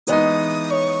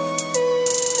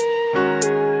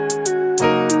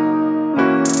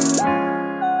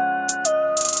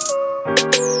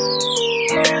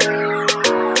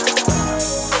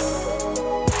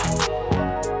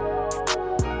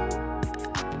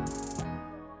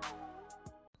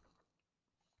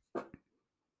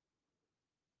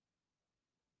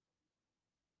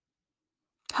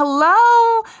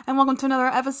Hello, and welcome to another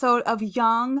episode of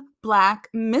Young Black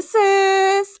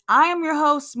Misses. I am your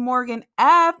host, Morgan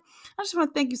F. I just want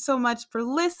to thank you so much for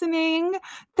listening.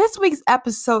 This week's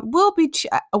episode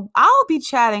I'll be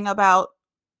chatting about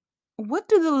what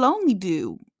do the lonely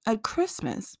do at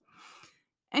Christmas.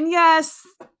 And yes,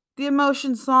 the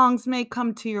emotion songs may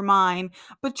come to your mind,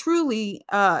 but truly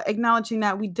acknowledging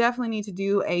that we definitely need to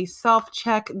do a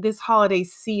self-check this holiday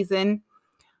season,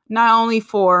 not only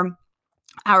for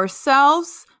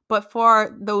ourselves, but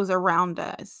for those around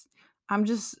us. I'm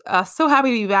just so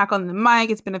happy to be back on the mic.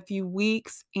 It's been a few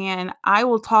weeks, and I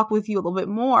will talk with you a little bit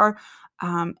more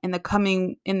in the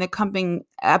coming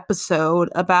episode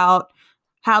about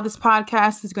how this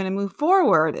podcast is going to move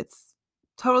forward. It's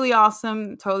totally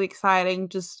awesome, totally exciting,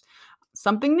 just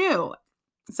something new.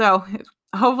 So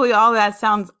hopefully all that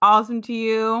sounds awesome to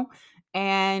you,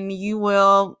 and you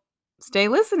will stay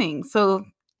listening. So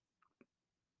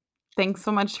thanks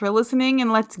so much for listening,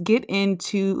 and let's get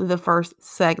into the first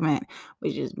segment,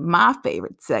 which is my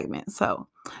favorite segment. So,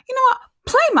 you know what?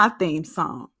 Play my theme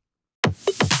song.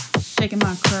 Shaking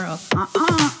my curls.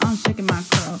 I'm shaking my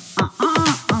curls.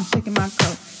 I'm shaking my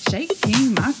curls.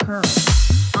 Shaking my curls.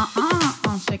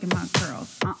 I'm shaking my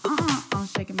curls. I'm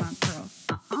shaking my curls.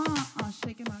 I'm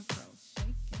shaking my curls.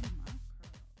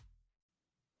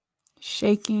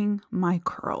 Shaking my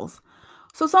curls.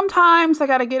 So sometimes I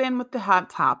got to get in with the hot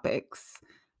topics.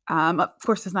 Of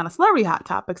course, it's not a celebrity hot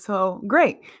topic, so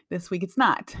great. This week it's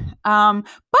not.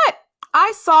 But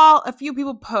I saw a few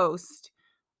people post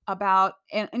about,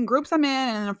 in groups I'm in,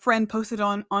 and a friend posted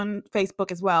on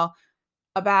Facebook as well,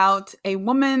 about a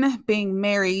woman being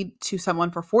married to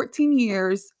someone for 14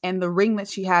 years, and the ring that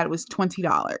she had was $20.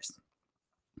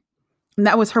 And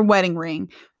that was her wedding ring,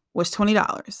 was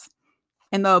 $20.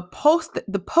 And the post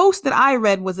that I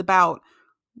read was about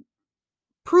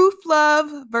proof love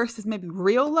versus maybe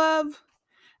real love,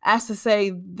 as to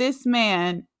say this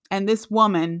man and this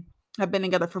woman have been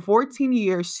together for 14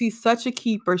 years. She's such a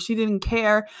keeper. She didn't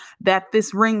care that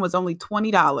this ring was only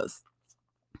 $20.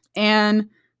 And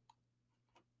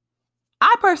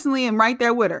I personally am right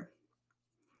there with her.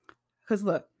 Because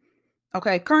look,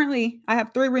 okay, currently I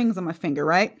have 3 rings on my finger,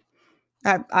 right?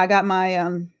 I got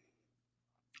my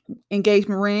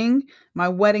engagement ring, my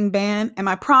wedding band, and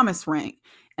my promise ring.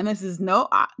 And this is no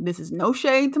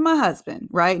shade to my husband,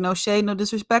 right? No shade, no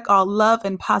disrespect, all love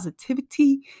and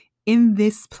positivity in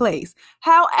this place.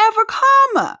 However,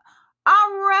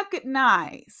 I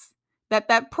recognize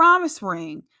that promise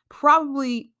ring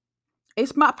probably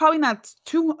probably not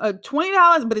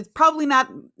 $20, but it's probably not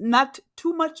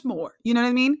too much more. You know what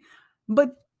I mean?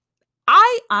 But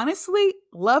I honestly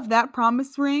love that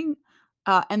promise ring,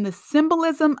 and the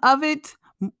symbolism of it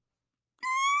a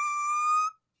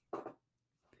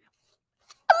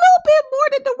little bit more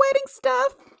than the wedding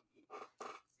stuff.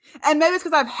 And maybe it's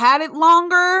because I've had it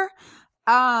longer.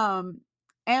 And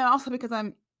also because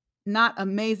I'm not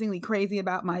amazingly crazy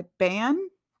about my band.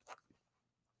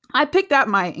 I picked out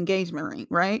my engagement ring,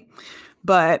 right?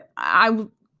 But I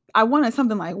wanted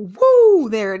something like, woo,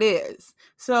 there it is.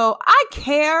 So I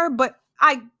care, but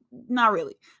I not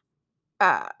really.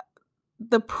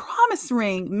 The promise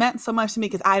ring meant so much to me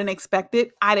because I didn't expect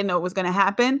it. I didn't know it was going to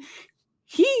happen.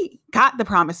 He got the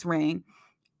promise ring,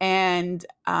 and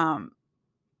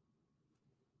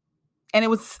it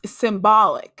was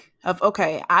symbolic of,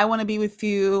 okay, I want to be with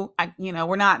you.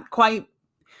 We're not quite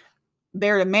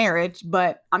there to marriage,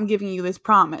 but I'm giving you this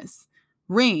promise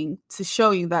ring to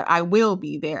show you that I will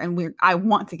be there, and I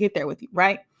want to get there with you,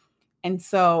 right? And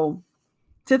so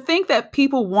to think that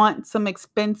people want some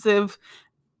expensive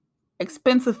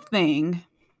thing,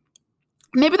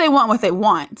 maybe they want what they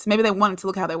want. Maybe they want it to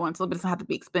look how they want it to look, but it doesn't have to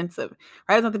be expensive,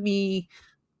 right? It doesn't have to be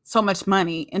so much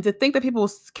money. And to think that people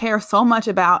care so much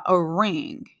about a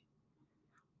ring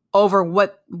over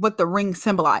what the ring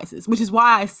symbolizes, which is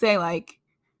why I say, like,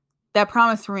 that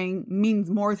promise ring means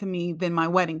more to me than my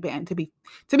wedding band, to be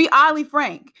oddly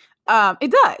frank.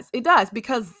 It does,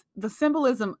 because the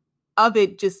symbolism of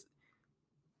it just,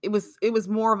 it was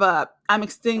more of a, I'm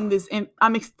extending this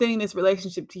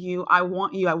relationship to you. I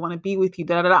want you. I want to be with you.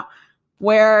 Da da da.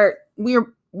 Where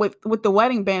we're with the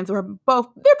wedding bands, they're both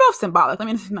symbolic. I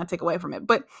mean, this does not take away from it,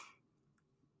 but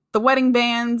the wedding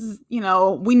bands,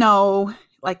 we know,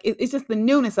 like, it's just the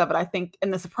newness of it, I think,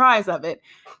 and the surprise of it,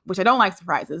 which I don't like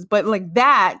surprises, but like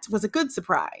that was a good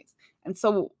surprise. And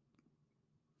so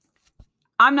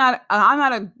I'm not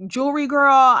a jewelry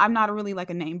girl. I'm not really like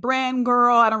a name brand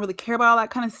girl. I don't really care about all that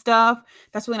kind of stuff.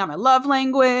 That's really not my love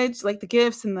language. Like the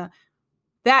gifts and that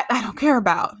I don't care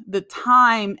about. The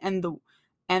time and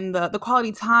the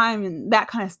quality time and that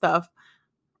kind of stuff.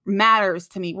 matters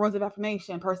to me. Words of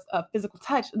affirmation, physical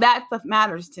touch, that stuff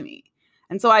matters to me.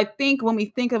 And so I think when we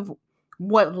think of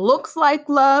what looks like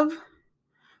love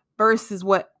versus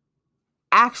what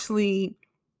actually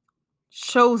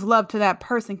shows love to that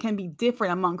person can be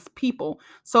different amongst people.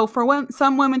 So for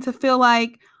some women to feel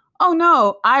like, oh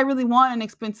no, I really want an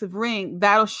expensive ring,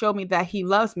 that'll show me that he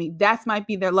loves me. That might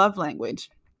be their love language.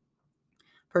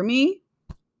 For me,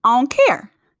 I don't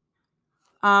care.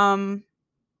 Come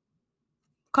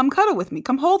cuddle with me.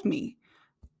 Come hold me.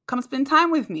 Come spend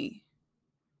time with me.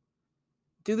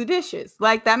 Do the dishes.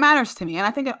 Like, that matters to me. And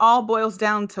I think it all boils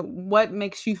down to what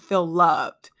makes you feel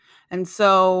loved. And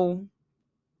so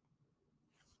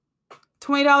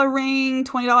 $20 ring,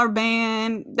 $20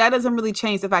 band, that doesn't really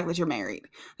change the fact that you're married.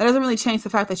 That doesn't really change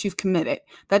the fact that you've committed.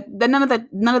 That none of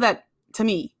that to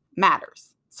me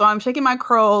matters. So I'm shaking my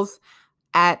curls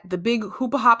at the big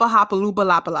hoopa hoppa hoppa loopa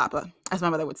lapa lapa, as my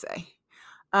mother would say,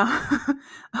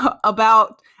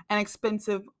 about an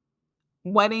expensive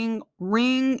wedding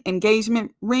ring,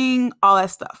 engagement ring, all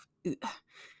that stuff. It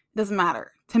doesn't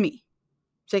matter to me.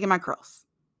 Shaking my curls.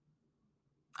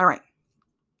 All right,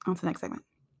 on to the next segment.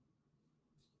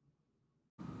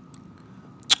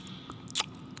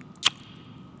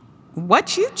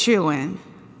 What you chewing?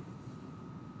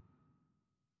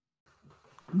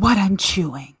 What I'm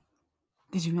chewing.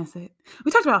 Did you miss it?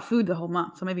 We talked about food the whole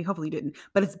month, so maybe hopefully you didn't.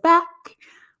 But it's back.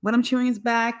 What I'm chewing is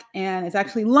back, and it's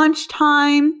actually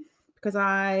lunchtime because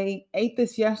I ate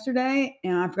this yesterday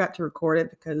and I forgot to record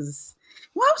it because,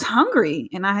 well, I was hungry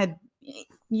and I had,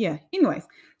 anyways.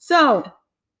 So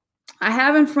I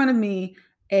have in front of me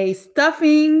a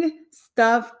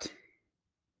stuffed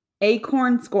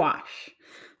acorn squash.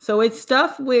 So it's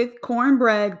stuffed with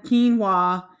cornbread,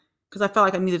 quinoa, because I felt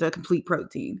like I needed a complete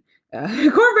protein.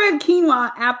 Cornbread,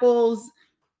 quinoa, apples,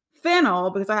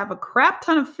 fennel, because I have a crap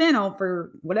ton of fennel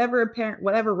for whatever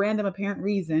random apparent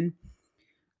reason.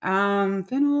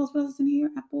 Fennel, what else in here?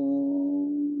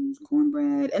 Apples,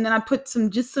 cornbread, and then I put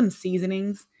some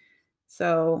seasonings.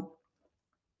 So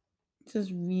this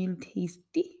is real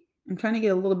tasty. I'm trying to get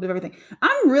a little bit of everything.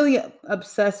 I'm really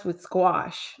obsessed with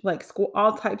squash, like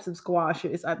all types of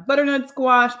squashes. Butternut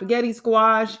squash, spaghetti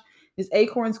squash. This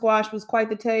acorn squash was quite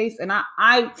the taste. And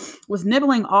I was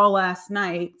nibbling all last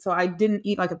night, so I didn't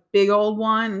eat like a big old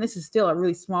one. And this is still a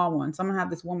really small one. So I'm going to have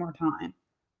this one more time.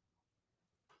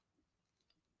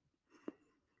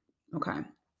 Okay.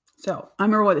 So I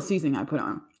remember what the seasoning I put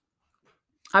on.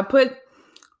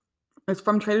 It's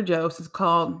from Trader Joe's. It's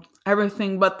called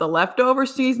Everything But the Leftover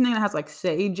seasoning. It has like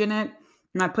sage in it.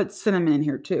 And I put cinnamon in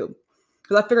here too.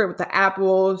 Because I figured with the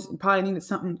apples, you probably needed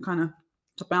something kind of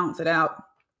to balance it out.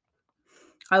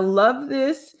 I love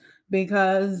this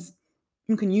because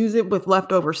you can use it with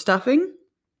leftover stuffing.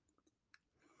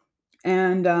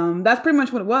 And that's pretty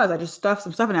much what it was. I just stuffed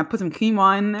some stuff and I put some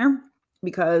quinoa in there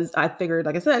because I figured,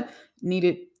 like I said,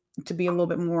 needed to be a little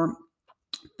bit more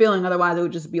filling. Otherwise, it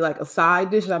would just be like a side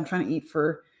dish that I'm trying to eat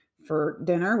for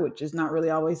dinner, which is not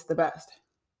really always the best.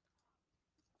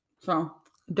 So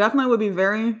definitely would be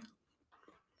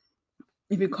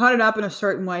if you cut it up in a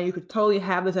certain way, you could totally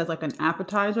have this as like an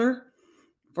appetizer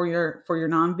for your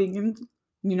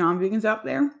non-vegans out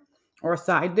there, or a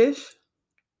side dish.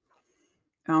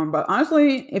 But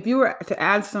honestly, if you were to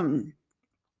add some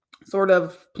sort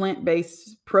of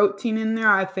plant-based protein in there,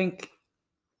 I think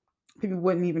people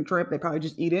wouldn't even trip. They probably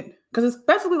just eat it because it's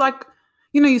basically like,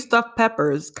 you stuff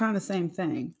peppers, kind of the same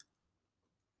thing.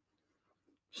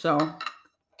 So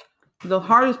the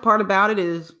hardest part about it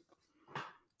is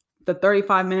the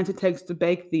 35 minutes it takes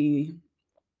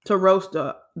to roast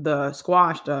the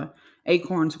squash, the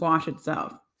acorn squash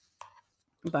itself.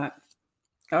 But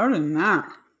other than that,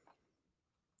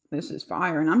 this is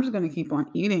fire. And I'm just going to keep on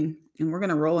eating. And we're going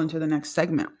to roll into the next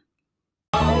segment.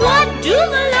 What do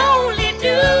the lonely do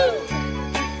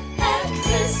at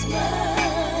Christmas?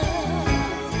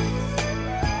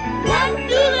 What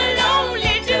do the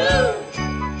lonely do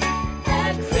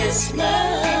at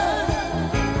Christmas?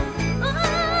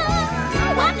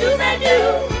 What do they do?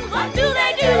 What do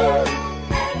they do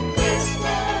at Christmas?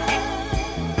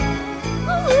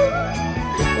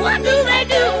 What do they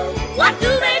do? What do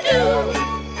they do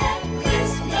at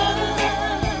Christmas?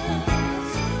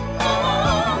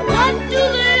 Oh, what do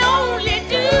the lonely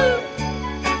do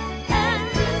at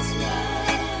Christmas?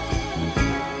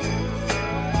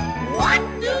 What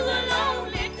do the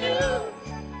lonely do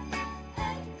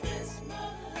at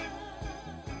Christmas?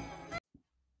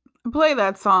 I play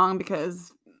that song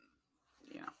because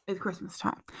it's Christmas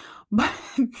time. But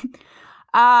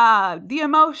the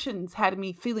emotions had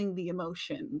me feeling the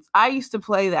emotions. I used to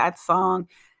play that song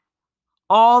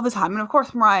all the time. And of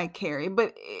course, Mariah Carey,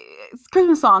 but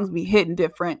Christmas songs be hitting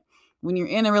different when you're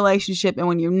in a relationship and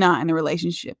when you're not in a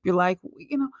relationship. You're like,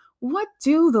 what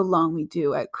do the lonely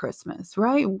do at Christmas,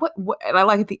 right? What and I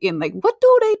like at the end, like, what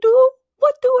do they do?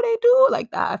 What do they do?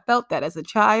 Like that. I felt that as a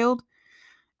child.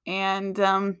 And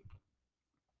I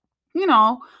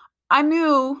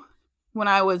knew when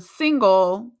I was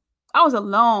single, I was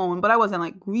alone, but I wasn't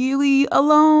like really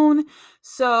alone.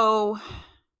 So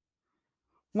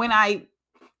when I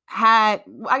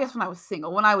guess when I was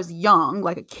single, when I was young,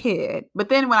 like a kid, but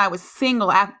then when I was single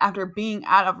after being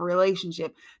out of a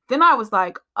relationship, then I was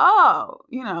like, oh,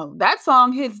 that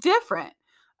song hits different.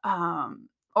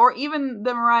 Or even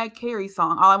the Mariah Carey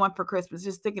song, All I Want for Christmas,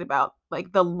 just thinking about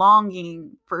like the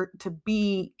longing to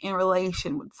be in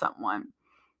relation with someone.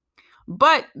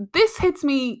 But this hits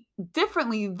me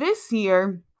differently this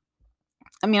year.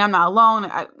 I mean, I'm not alone.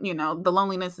 The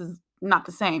loneliness is not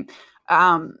the same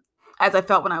as I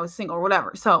felt when I was single or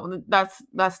whatever. So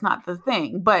that's not the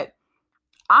thing. But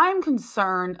I'm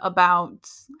concerned about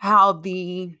how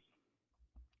the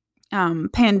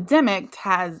pandemic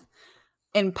has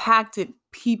impacted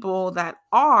people that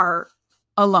are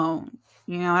alone.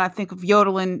 And I think of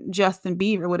yodeling Justin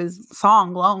Bieber with his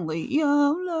song "Lonely."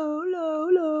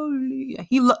 Lonely.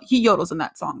 He yodels in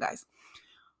that song, guys.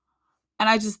 And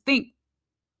I just think,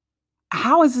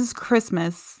 how is this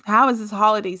Christmas? How is this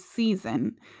holiday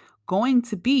season going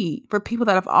to be for people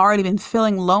that have already been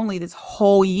feeling lonely this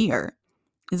whole year?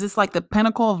 Is this like the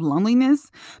pinnacle of loneliness?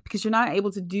 Because you're not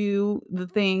able to do the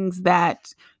things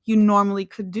that you normally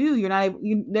could do. You're not able,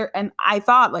 there. And I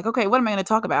thought, like, okay, what am I going to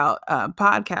talk about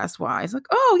podcast wise? Like,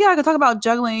 oh yeah, I could talk about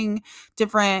juggling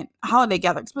different holiday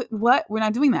gatherings, but what? We're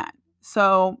not doing that.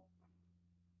 So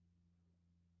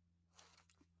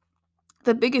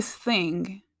the biggest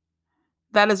thing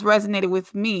that has resonated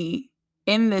with me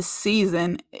in this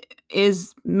season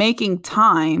is making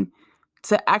time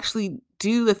to actually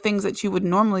do the things that you would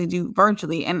normally do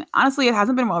virtually. And honestly, it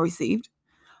hasn't been well received.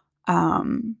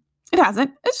 It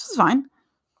hasn't. It's just fine.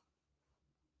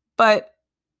 But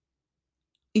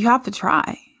you have to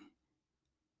try.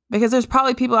 Because there's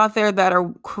probably people out there that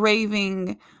are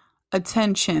craving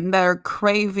attention, that are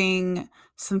craving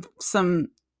some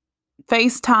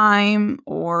FaceTime,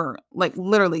 or like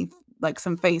literally like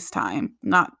some FaceTime,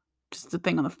 not just a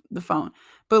thing on the phone,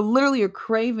 but literally you're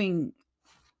craving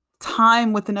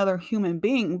time with another human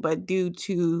being. But due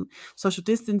to social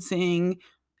distancing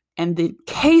and the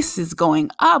cases going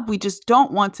up, we just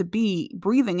don't want to be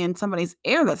breathing in somebody's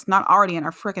air that's not already in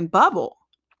our freaking bubble.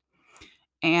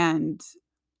 And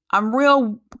I'm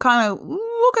real kind of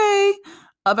okay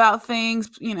about things,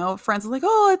 friends are like,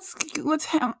 oh, let's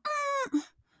have,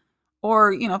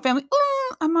 or, family,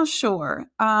 I'm not sure.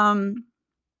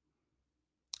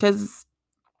 Because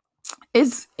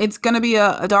it's going to be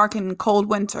a dark and cold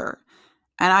winter.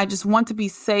 And I just want to be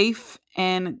safe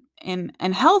and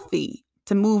healthy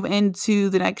to move into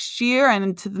the next year and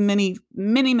into the many,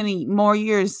 many, many more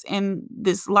years in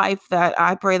this life that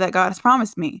I pray that God has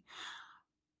promised me.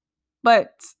 But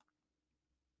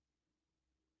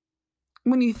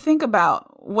when you think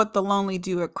about what the lonely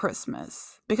do at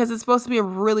Christmas, because it's supposed to be a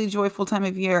really joyful time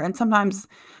of year, and sometimes,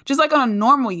 just like on a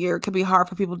normal year, it could be hard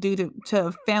for people due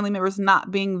to family members not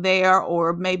being there,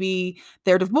 or maybe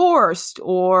they're divorced,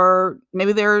 or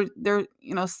maybe they're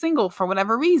single for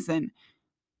whatever reason.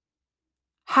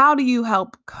 How do you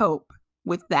help cope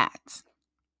with that?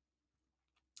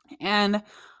 And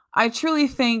I truly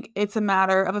think it's a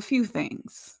matter of a few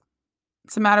things.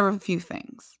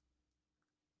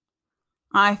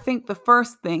 I think the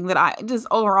first thing that I just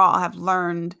overall have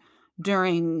learned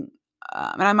during,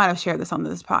 and I might have shared this on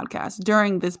this podcast,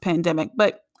 during this pandemic,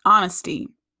 but honesty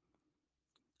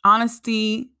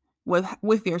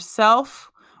with yourself,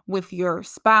 with your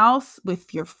spouse,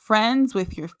 with your friends,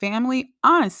 with your family,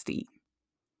 honesty.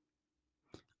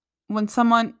 When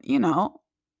someone's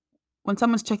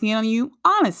checking in on you,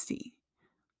 honesty.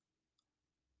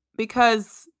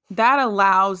 Because that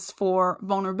allows for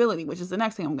vulnerability, which is the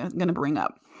next thing I'm going to bring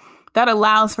up. That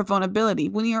allows for vulnerability.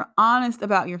 When you're honest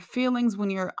about your feelings, when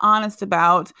you're honest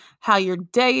about how your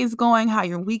day is going, how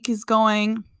your week is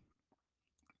going,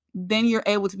 then you're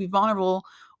able to be vulnerable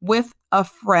with a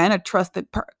friend, a trusted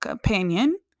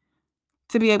companion,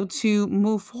 to be able to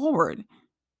move forward.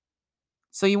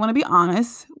 So you want to be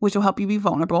honest, which will help you be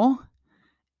vulnerable.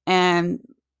 And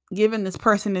given this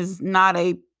person is not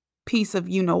a piece of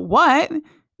what,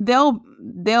 they'll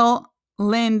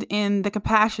lend in the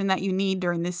compassion that you need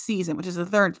during this season, which is the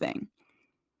third thing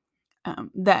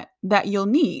that you'll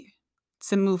need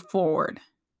to move forward.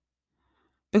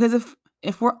 Because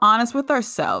if we're honest with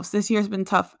ourselves, this year's been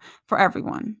tough for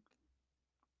everyone.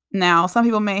 Now, some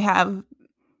people may have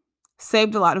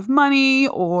saved a lot of money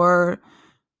or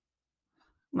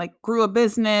like grew a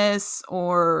business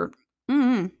or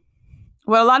well,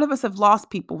 a lot of us have lost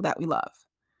people that we love,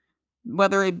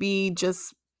 whether it be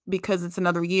just because it's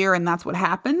another year and that's what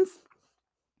happens,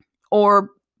 or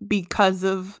because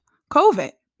of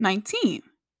COVID-19.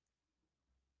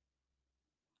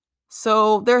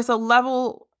 So there's a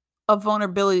level of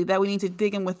vulnerability that we need to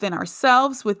dig in within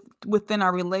ourselves, within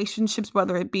our relationships,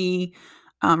 whether it be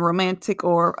romantic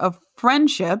or a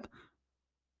friendship,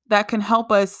 that can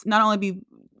help us not only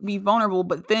be vulnerable,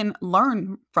 but then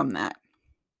learn from that,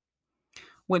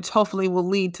 which hopefully will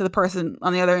lead to the person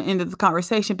on the other end of the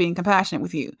conversation being compassionate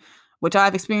with you, which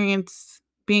I've experienced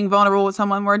being vulnerable with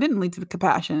someone where it didn't lead to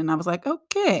compassion. And I was like,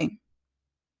 okay,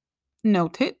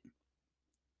 noted.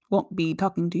 Won't be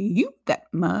talking to you that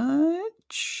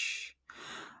much.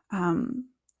 And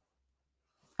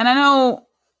I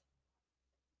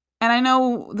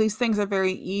know these things are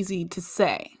very easy to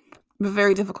say, but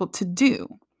very difficult to do.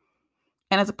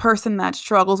 And as a person that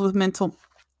struggles with mental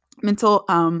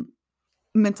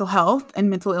health and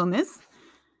mental illness,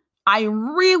 I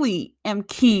really am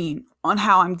keen on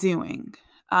how I'm doing.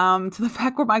 To the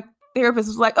fact where my therapist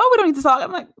was like, "Oh, we don't need to talk."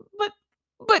 I'm like, "But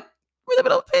we're in the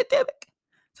middle of a pandemic.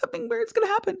 Something weird's gonna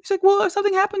happen." She's like, "Well, if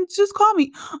something happens, just call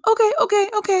me." Okay.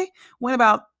 Went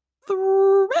about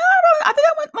I think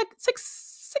I went like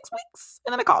six weeks,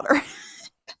 and then I called her.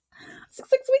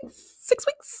 6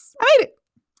 weeks. I made it.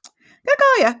 Gotta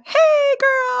call you. Hey,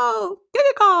 girl, give me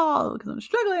a call because I'm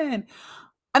struggling,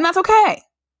 and that's okay.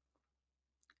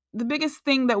 The biggest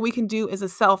thing that we can do is a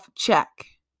self-check.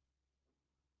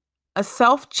 A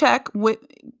self-check with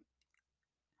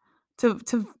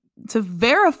to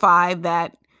verify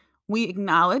that we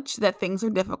acknowledge that things are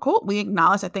difficult. We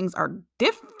acknowledge that things are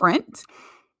different.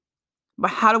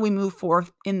 But how do we move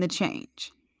forward in the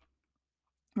change?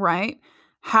 Right?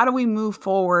 How do we move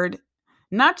forward?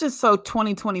 Not just so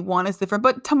 2021 is different,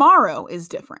 but tomorrow is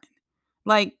different.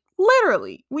 Like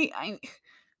literally,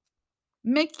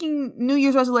 making New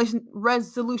Year's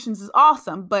resolutions is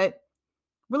awesome, but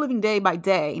we're living day by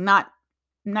day, not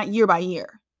year by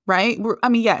year, right?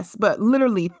 Yes, but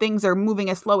literally things are moving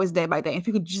as slow as day by day. If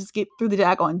you could just get through the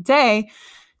daggone day,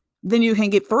 then you can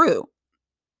get through.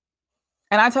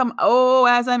 And I tell them, "Oh,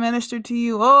 as I ministered to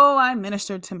you, oh, I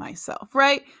ministered to myself,"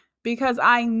 right? Because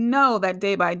I know that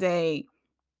day by day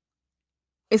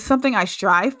is something I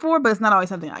strive for, but it's not always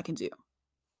something I can do.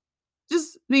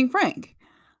 Just being frank.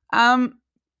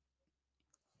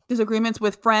 Disagreements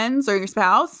with friends or your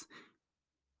spouse,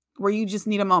 where you just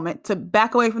need a moment to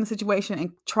back away from the situation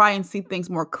and try and see things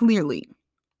more clearly.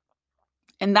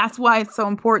 And that's why it's so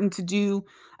important to do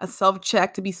a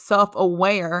self-check, to be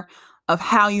self-aware of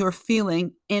how you're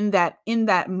feeling in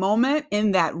that moment,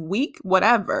 in that week,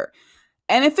 whatever.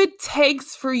 And if it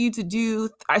takes for you to do,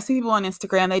 I see people on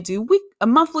Instagram, they do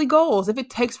monthly goals. If it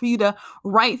takes for you to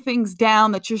write things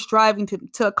down that you're striving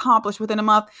to accomplish within a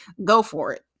month, go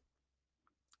for it.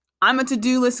 I'm a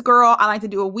to-do list girl. I like to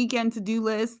do a weekend to-do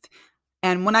list.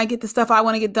 And when I get the stuff I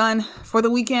want to get done for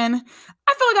the weekend,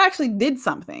 I feel like I actually did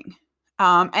something.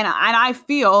 And I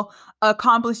feel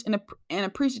accomplished and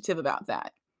appreciative about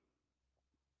that.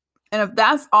 And if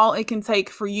that's all it can take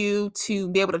for you to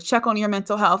be able to check on your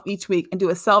mental health each week and do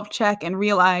a self-check and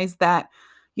realize that,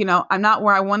 I'm not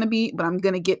where I want to be, but I'm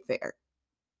going to get there.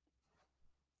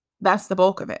 That's the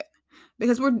bulk of it.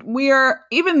 Because we're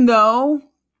even though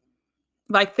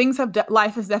like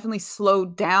life has definitely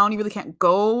slowed down, you really can't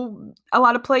go a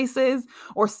lot of places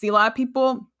or see a lot of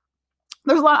people.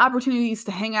 There's a lot of opportunities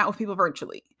to hang out with people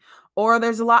virtually, or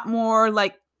there's a lot more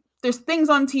like there's things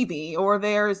on TV, or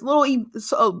there's little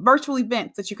virtual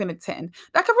events that you can attend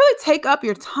that can really take up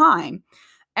your time.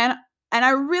 And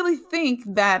I really think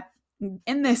that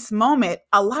in this moment,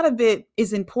 a lot of it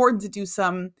is important to do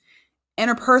some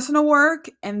interpersonal work,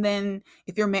 and then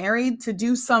if you're married, to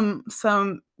do some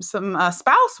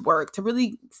spouse work to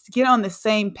really get on the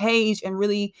same page and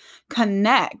really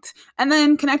connect, and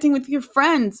then connecting with your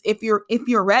friends if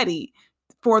you're ready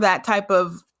for that type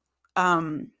of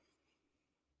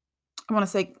I want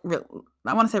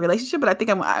to say relationship, but I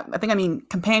think I mean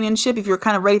companionship. If you're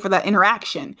kind of ready for that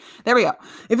interaction, there we go.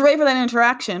 If you're ready for that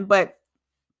interaction, but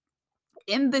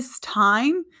in this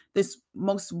time, this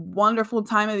most wonderful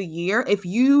time of the year, if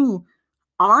you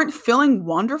aren't feeling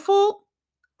wonderful,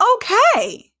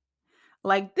 okay.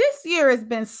 Like this year has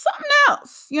been something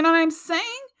else. You know what I'm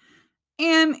saying?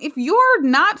 And if you're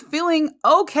not feeling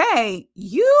okay,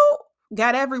 you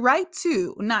got every right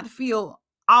to not feel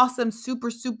awesome,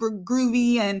 super, super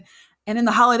groovy and and in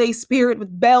the holiday spirit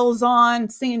with bells on,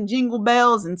 singing jingle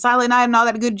bells and Silent Night and all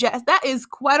that good jazz. That is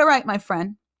quite all right, my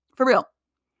friend. For real.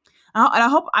 And I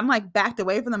hope I'm like backed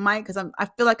away from the mic because I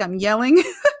feel like I'm yelling.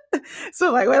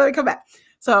 So like, wait, let me come back.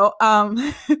 So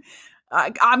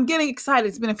I'm getting excited.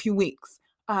 It's been a few weeks.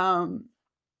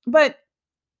 But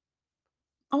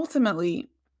ultimately,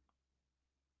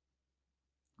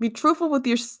 be truthful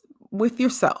with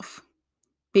yourself.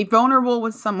 Be vulnerable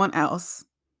with someone else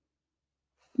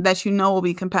that you know will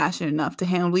be compassionate enough to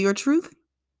handle your truth.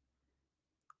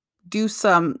 Do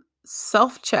some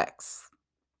self-checks.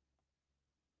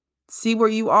 See where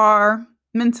you are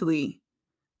mentally,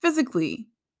 physically,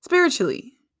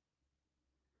 spiritually.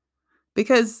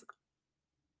 Because,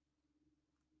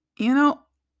 you know,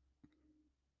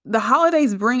 the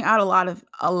holidays bring out a lot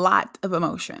of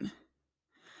emotion.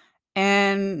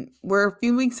 And we're a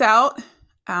few weeks out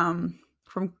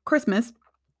from Christmas.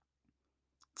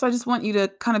 So I just want you to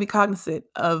kind of be cognizant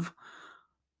of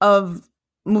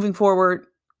moving forward,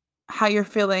 how you're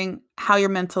feeling, how your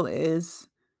mental is,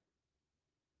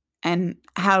 and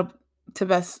how to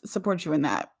best support you in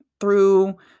that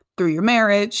through your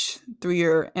marriage, through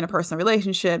your interpersonal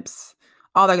relationships,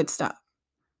 all that good stuff.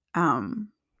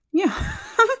 Yeah.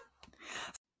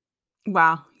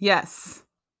 Wow. Yes.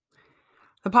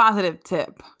 The positive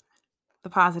tip.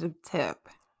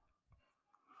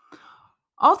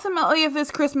 Ultimately, if this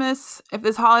Christmas, if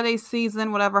this holiday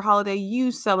season, whatever holiday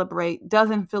you celebrate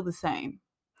doesn't feel the same,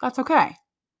 that's okay.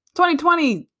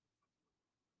 2020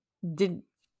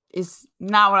 is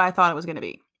not what I thought it was going to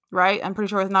be, right? I'm pretty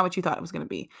sure it's not what you thought it was going to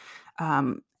be.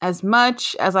 As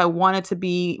much as I wanted to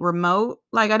be remote,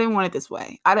 like I didn't want it this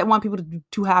way. I didn't want people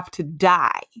to have to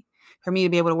die for me to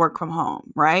be able to work from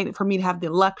home, right? For me to have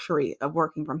the luxury of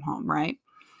working from home, right?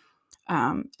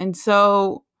 And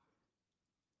so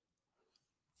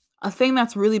a thing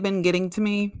that's really been getting to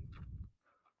me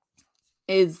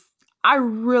is I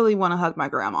really want to hug my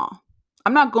grandma.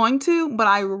 I'm not going to, but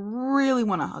I really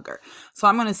want to hug her. So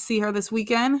I'm going to see her this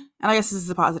weekend. And I guess this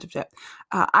is a positive tip.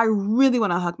 I really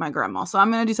want to hug my grandma. So I'm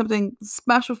going to do something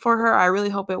special for her. I really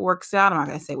hope it works out. I'm not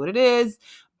going to say what it is,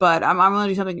 but I'm going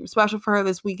to do something special for her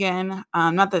this weekend.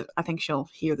 Not that I think she'll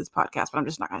hear this podcast, but I'm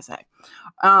just not going to say.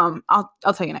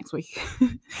 I'll tell you next week.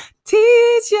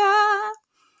 Teacher.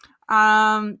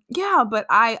 Yeah, but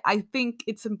I think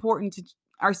it's important to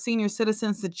our senior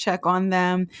citizens to check on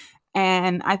them.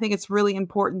 And I think it's really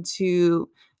important to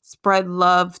spread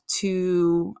love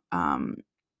to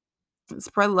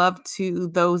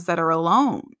those that are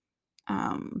alone,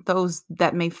 those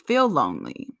that may feel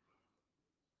lonely.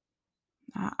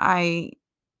 I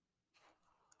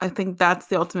think that's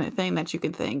the ultimate thing that you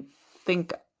can think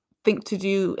to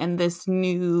do in this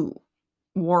new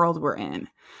world we're in.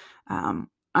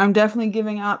 I'm definitely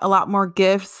giving out a lot more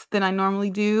gifts than I normally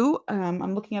do.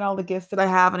 I'm looking at all the gifts that I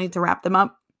have. I need to wrap them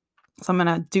up. So I'm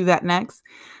going to do that next.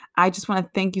 I just want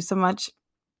to thank you so much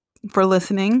for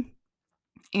listening.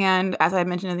 And as I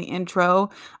mentioned in the intro,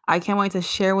 I can't wait to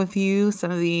share with you some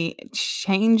of the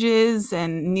changes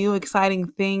and new exciting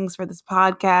things for this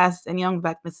podcast and Young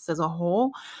Black Misses as a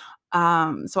whole.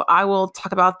 So I will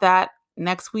talk about that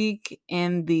next week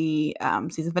in the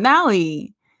season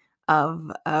finale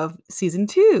of season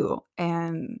 2.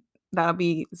 And that'll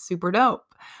be super dope.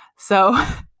 So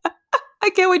I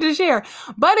can't wait to share.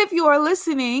 But if you are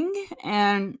listening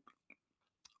and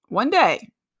one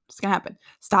day it's going to happen,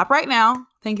 stop right now.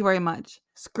 Thank you very much.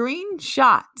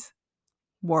 Screenshot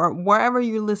wherever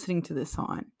you're listening to this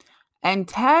on and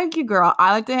tag your girl.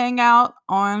 I like to hang out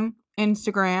on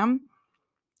Instagram,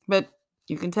 but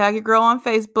you can tag your girl on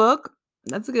Facebook.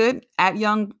 That's good. At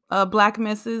Young Black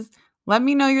Misses. Let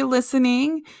me know you're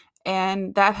listening,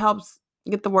 and that helps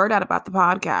get the word out about the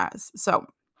podcast. So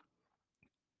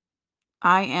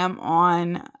I am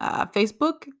on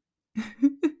Facebook,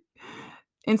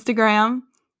 Instagram,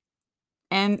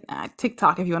 and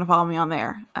TikTok if you want to follow me on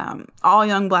there. All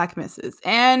Young Black Misses.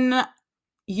 And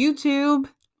YouTube,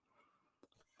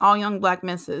 All Young Black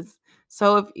Misses.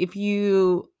 So if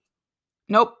you...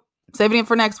 Nope. Saving it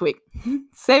for next week.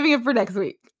 Saving it for next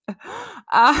week.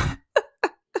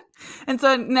 And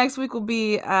so next week will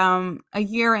be a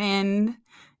year-end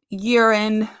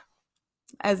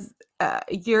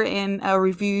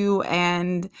review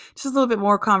and just a little bit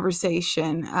more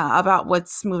conversation about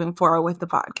what's moving forward with the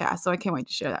podcast. So I can't wait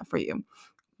to share that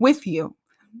with you.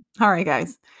 All right,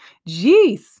 guys.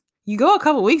 Jeez, you go a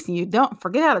couple weeks and you don't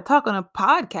forget how to talk on a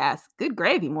podcast. Good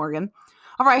gravy, Morgan.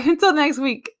 All right, until next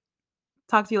week.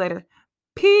 Talk to you later.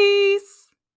 Peace.